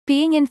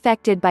Being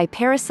infected by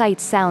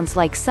parasites sounds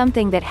like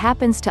something that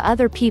happens to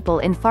other people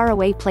in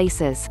faraway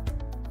places.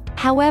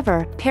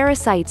 However,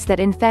 parasites that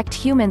infect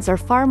humans are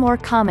far more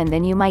common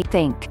than you might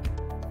think.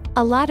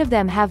 A lot of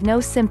them have no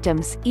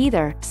symptoms,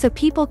 either, so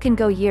people can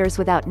go years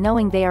without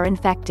knowing they are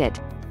infected.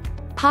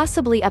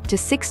 Possibly up to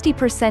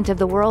 60% of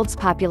the world's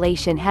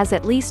population has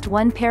at least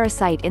one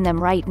parasite in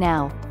them right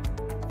now.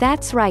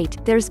 That's right,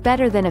 there's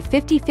better than a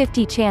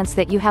 50-50 chance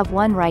that you have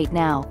one right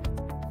now.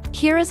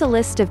 Here is a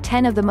list of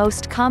 10 of the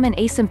most common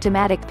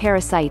asymptomatic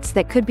parasites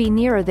that could be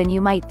nearer than you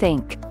might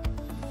think.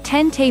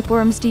 10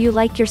 tapeworms. Do you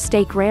like your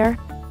steak rare?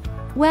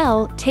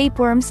 Well,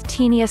 tapeworms,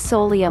 Taenia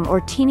solium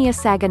or Taenia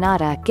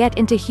saginata, get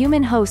into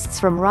human hosts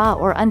from raw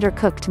or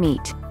undercooked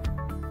meat.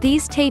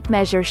 These tape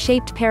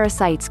measure-shaped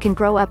parasites can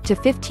grow up to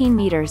 15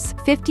 meters,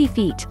 50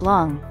 feet,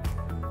 long.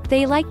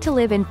 They like to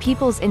live in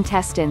people's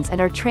intestines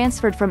and are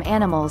transferred from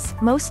animals,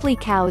 mostly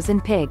cows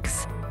and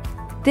pigs.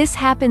 This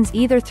happens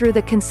either through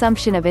the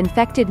consumption of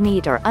infected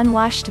meat or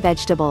unwashed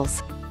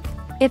vegetables.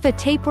 If a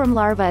tapeworm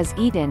larva is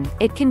eaten,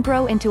 it can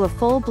grow into a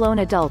full-blown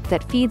adult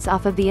that feeds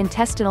off of the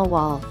intestinal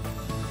wall.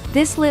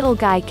 This little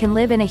guy can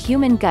live in a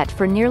human gut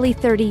for nearly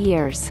 30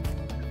 years.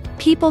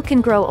 People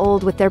can grow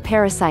old with their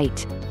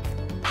parasite.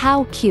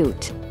 How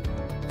cute!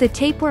 The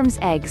tapeworm's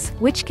eggs,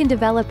 which can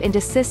develop into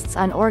cysts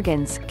on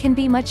organs, can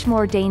be much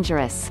more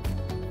dangerous.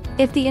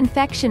 If the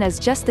infection is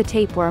just the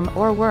tapeworm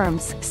or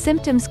worms,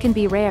 symptoms can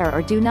be rare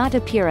or do not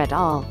appear at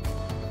all.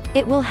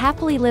 It will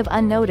happily live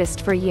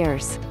unnoticed for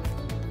years.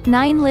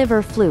 9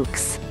 liver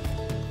flukes.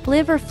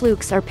 Liver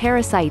flukes are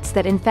parasites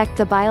that infect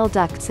the bile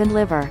ducts and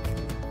liver.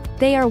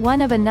 They are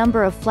one of a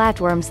number of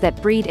flatworms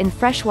that breed in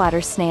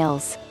freshwater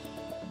snails.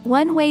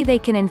 One way they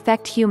can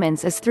infect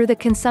humans is through the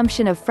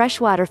consumption of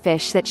freshwater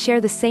fish that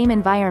share the same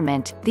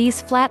environment.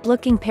 These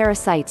flat-looking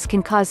parasites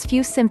can cause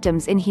few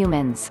symptoms in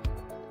humans.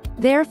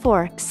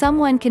 Therefore,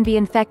 someone can be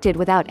infected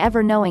without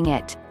ever knowing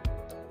it.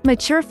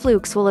 Mature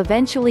flukes will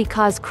eventually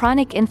cause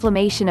chronic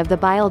inflammation of the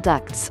bile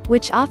ducts,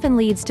 which often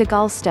leads to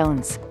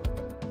gallstones.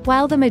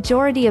 While the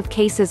majority of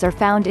cases are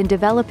found in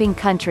developing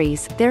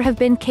countries, there have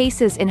been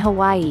cases in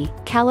Hawaii,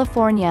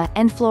 California,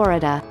 and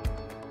Florida.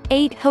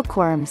 8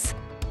 hookworms.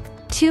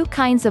 2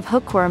 kinds of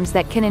hookworms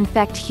that can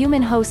infect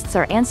human hosts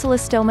are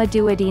Ancylostoma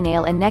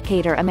duodenale and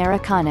Necator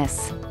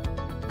americanus.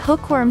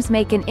 Hookworms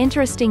make an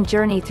interesting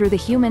journey through the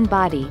human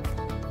body.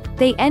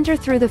 They enter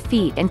through the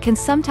feet and can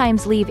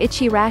sometimes leave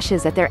itchy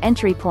rashes at their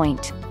entry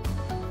point.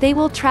 They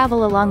will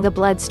travel along the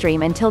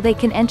bloodstream until they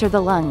can enter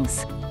the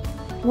lungs.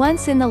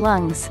 Once in the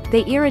lungs,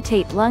 they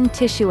irritate lung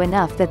tissue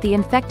enough that the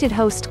infected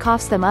host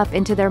coughs them up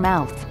into their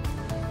mouth.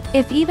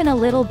 If even a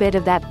little bit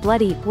of that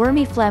bloody,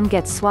 wormy phlegm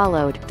gets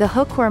swallowed, the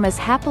hookworm is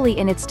happily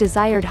in its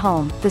desired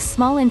home, the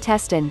small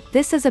intestine.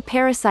 This is a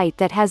parasite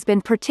that has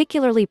been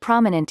particularly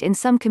prominent in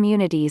some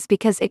communities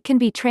because it can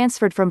be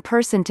transferred from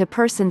person to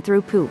person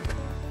through poop.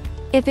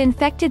 If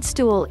infected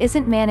stool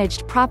isn't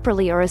managed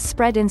properly or is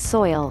spread in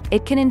soil,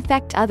 it can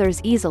infect others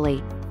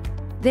easily.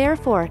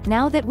 Therefore,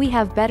 now that we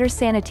have better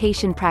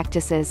sanitation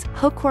practices,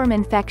 hookworm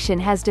infection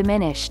has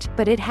diminished,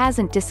 but it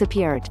hasn't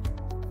disappeared.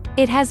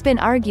 It has been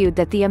argued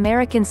that the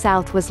American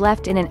South was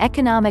left in an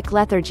economic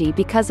lethargy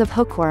because of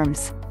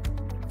hookworms.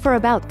 For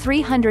about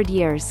 300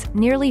 years,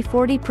 nearly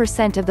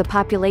 40% of the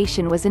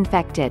population was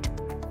infected.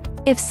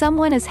 If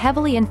someone is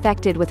heavily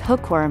infected with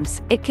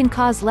hookworms, it can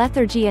cause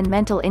lethargy and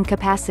mental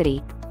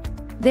incapacity.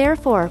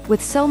 Therefore,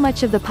 with so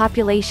much of the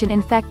population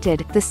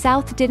infected, the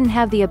South didn't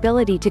have the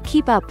ability to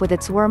keep up with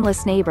its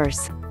wormless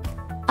neighbors.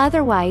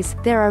 Otherwise,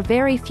 there are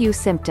very few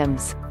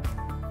symptoms.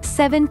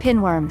 7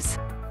 pinworms.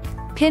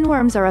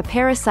 Pinworms are a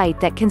parasite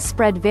that can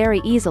spread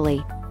very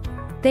easily.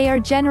 They are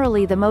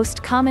generally the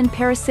most common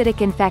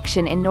parasitic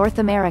infection in North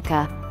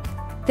America.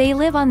 They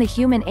live on the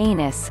human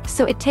anus,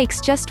 so it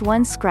takes just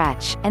one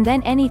scratch, and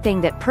then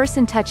anything that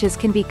person touches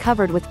can be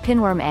covered with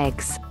pinworm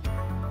eggs.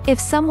 If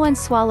someone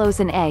swallows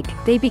an egg,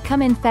 they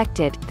become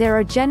infected. There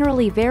are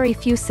generally very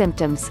few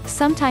symptoms.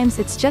 Sometimes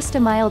it's just a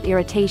mild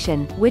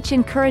irritation, which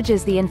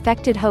encourages the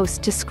infected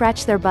host to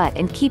scratch their butt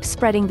and keep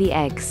spreading the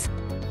eggs.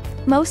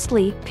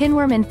 Mostly,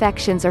 pinworm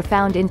infections are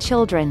found in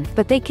children,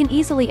 but they can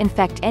easily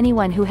infect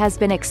anyone who has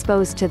been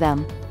exposed to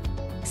them.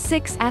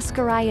 6.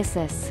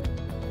 Ascariasis.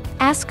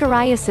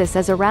 Ascariasis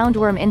is a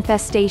roundworm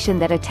infestation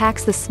that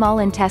attacks the small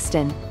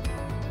intestine.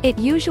 It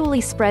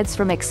usually spreads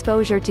from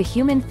exposure to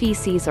human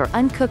feces or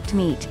uncooked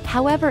meat,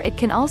 however it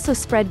can also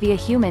spread via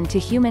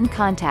human-to-human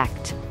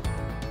contact.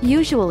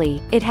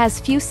 Usually, it has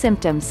few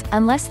symptoms,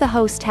 unless the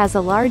host has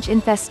a large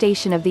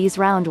infestation of these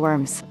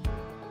roundworms.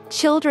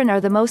 Children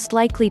are the most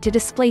likely to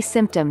display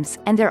symptoms,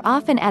 and they're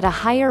often at a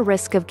higher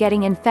risk of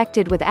getting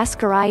infected with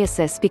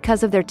ascariasis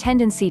because of their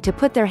tendency to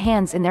put their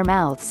hands in their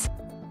mouths.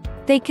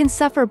 They can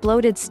suffer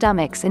bloated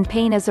stomachs and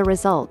pain as a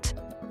result.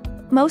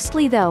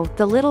 Mostly though,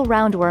 the little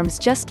roundworms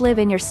just live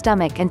in your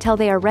stomach until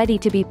they are ready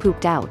to be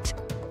pooped out.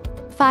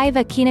 5.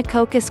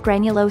 Echinococcus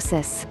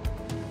granulosus.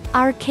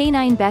 Our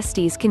canine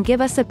besties can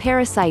give us a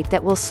parasite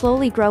that will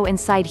slowly grow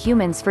inside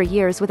humans for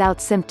years without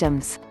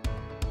symptoms.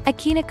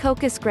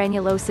 Echinococcus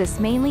granulosus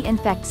mainly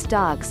infects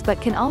dogs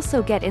but can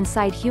also get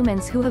inside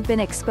humans who have been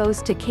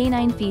exposed to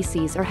canine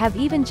feces or have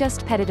even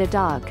just petted a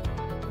dog.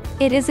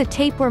 It is a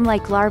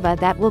tapeworm-like larva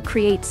that will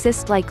create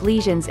cyst-like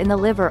lesions in the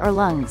liver or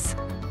lungs.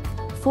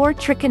 4.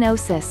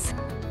 Trichinosis.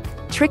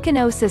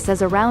 Trichinosis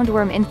is a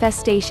roundworm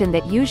infestation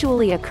that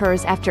usually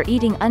occurs after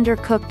eating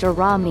undercooked or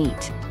raw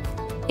meat.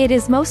 It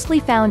is mostly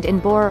found in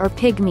boar or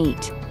pig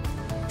meat.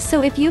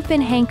 So if you've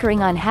been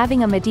hankering on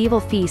having a medieval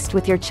feast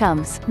with your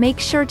chums, make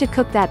sure to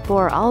cook that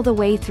boar all the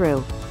way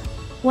through.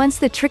 Once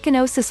the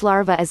trichinosis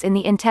larva is in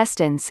the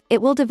intestines,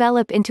 it will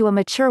develop into a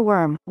mature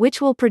worm,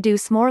 which will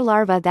produce more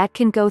larvae that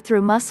can go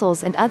through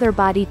muscles and other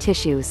body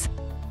tissues.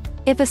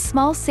 If a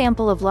small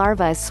sample of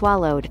larvae is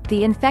swallowed,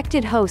 the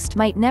infected host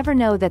might never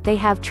know that they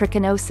have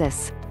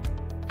trichinosis.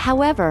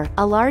 However,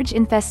 a large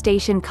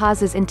infestation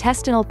causes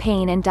intestinal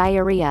pain and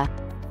diarrhea.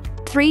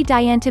 3.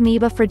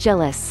 Dientamoeba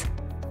fragilis.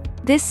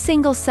 This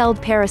single-celled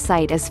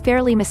parasite is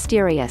fairly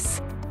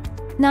mysterious.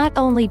 Not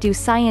only do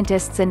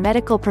scientists and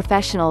medical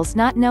professionals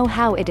not know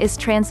how it is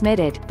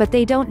transmitted, but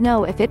they don't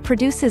know if it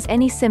produces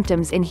any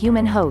symptoms in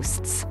human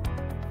hosts.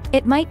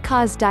 It might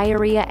cause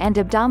diarrhea and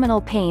abdominal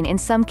pain in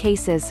some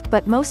cases,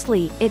 but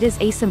mostly, it is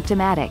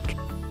asymptomatic.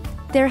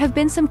 There have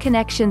been some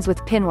connections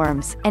with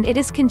pinworms, and it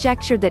is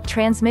conjectured that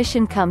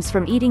transmission comes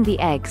from eating the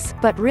eggs,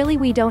 but really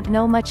we don't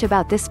know much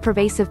about this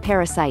pervasive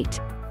parasite.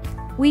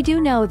 We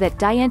do know that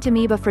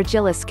Dientamoeba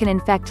fragilis can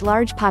infect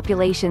large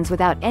populations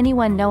without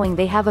anyone knowing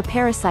they have a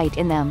parasite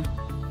in them.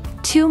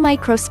 2.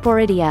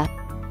 Microsporidia.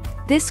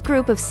 This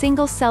group of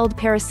single-celled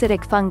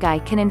parasitic fungi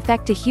can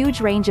infect a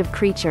huge range of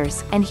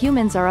creatures, and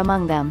humans are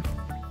among them.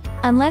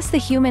 Unless the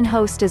human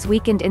host is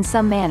weakened in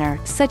some manner,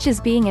 such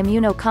as being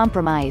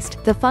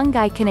immunocompromised, the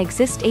fungi can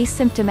exist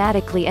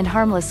asymptomatically and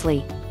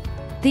harmlessly.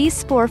 These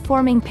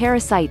spore-forming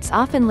parasites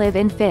often live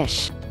in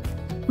fish.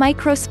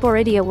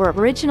 Microsporidia were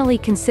originally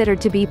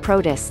considered to be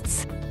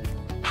protists.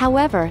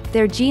 However,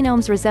 their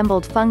genomes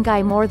resembled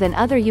fungi more than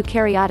other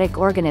eukaryotic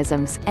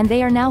organisms, and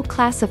they are now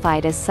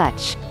classified as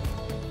such.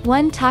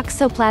 1.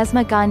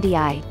 Toxoplasma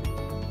gondii.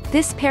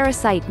 This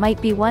parasite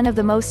might be one of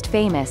the most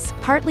famous,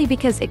 partly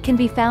because it can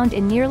be found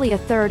in nearly a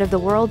third of the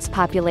world's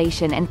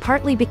population and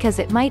partly because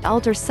it might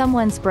alter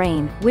someone's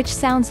brain, which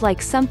sounds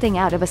like something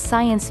out of a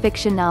science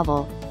fiction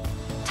novel.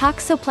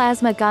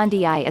 Toxoplasma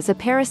gondii is a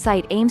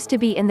parasite aims to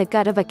be in the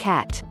gut of a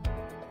cat.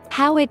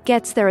 How it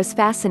gets there is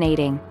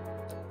fascinating.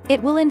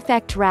 It will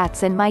infect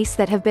rats and mice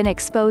that have been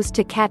exposed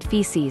to cat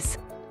feces.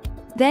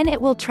 Then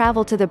it will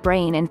travel to the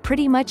brain and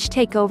pretty much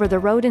take over the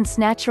rodent's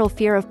natural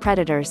fear of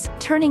predators,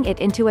 turning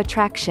it into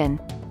attraction.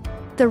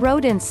 The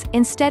rodents,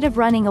 instead of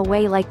running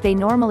away like they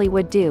normally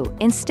would do,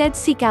 instead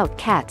seek out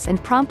cats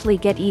and promptly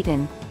get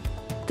eaten.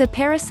 The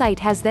parasite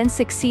has then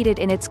succeeded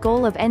in its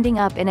goal of ending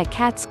up in a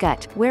cat's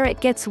gut. Where it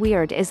gets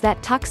weird is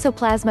that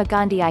Toxoplasma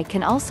gondii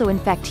can also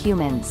infect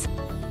humans.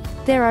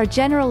 There are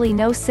generally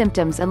no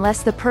symptoms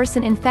unless the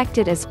person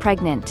infected is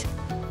pregnant.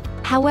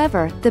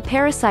 However, the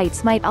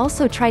parasites might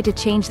also try to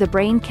change the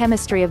brain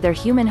chemistry of their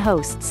human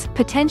hosts,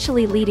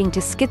 potentially leading to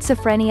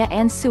schizophrenia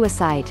and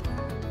suicide.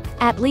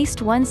 At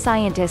least one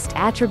scientist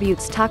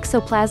attributes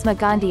Toxoplasma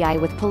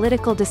gondii with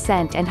political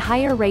dissent and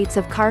higher rates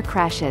of car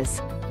crashes.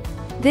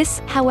 This,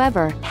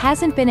 however,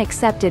 hasn't been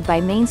accepted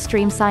by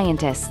mainstream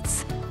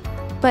scientists.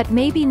 But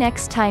maybe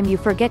next time you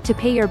forget to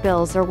pay your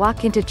bills or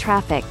walk into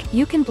traffic,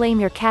 you can blame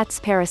your cat's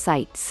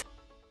parasites.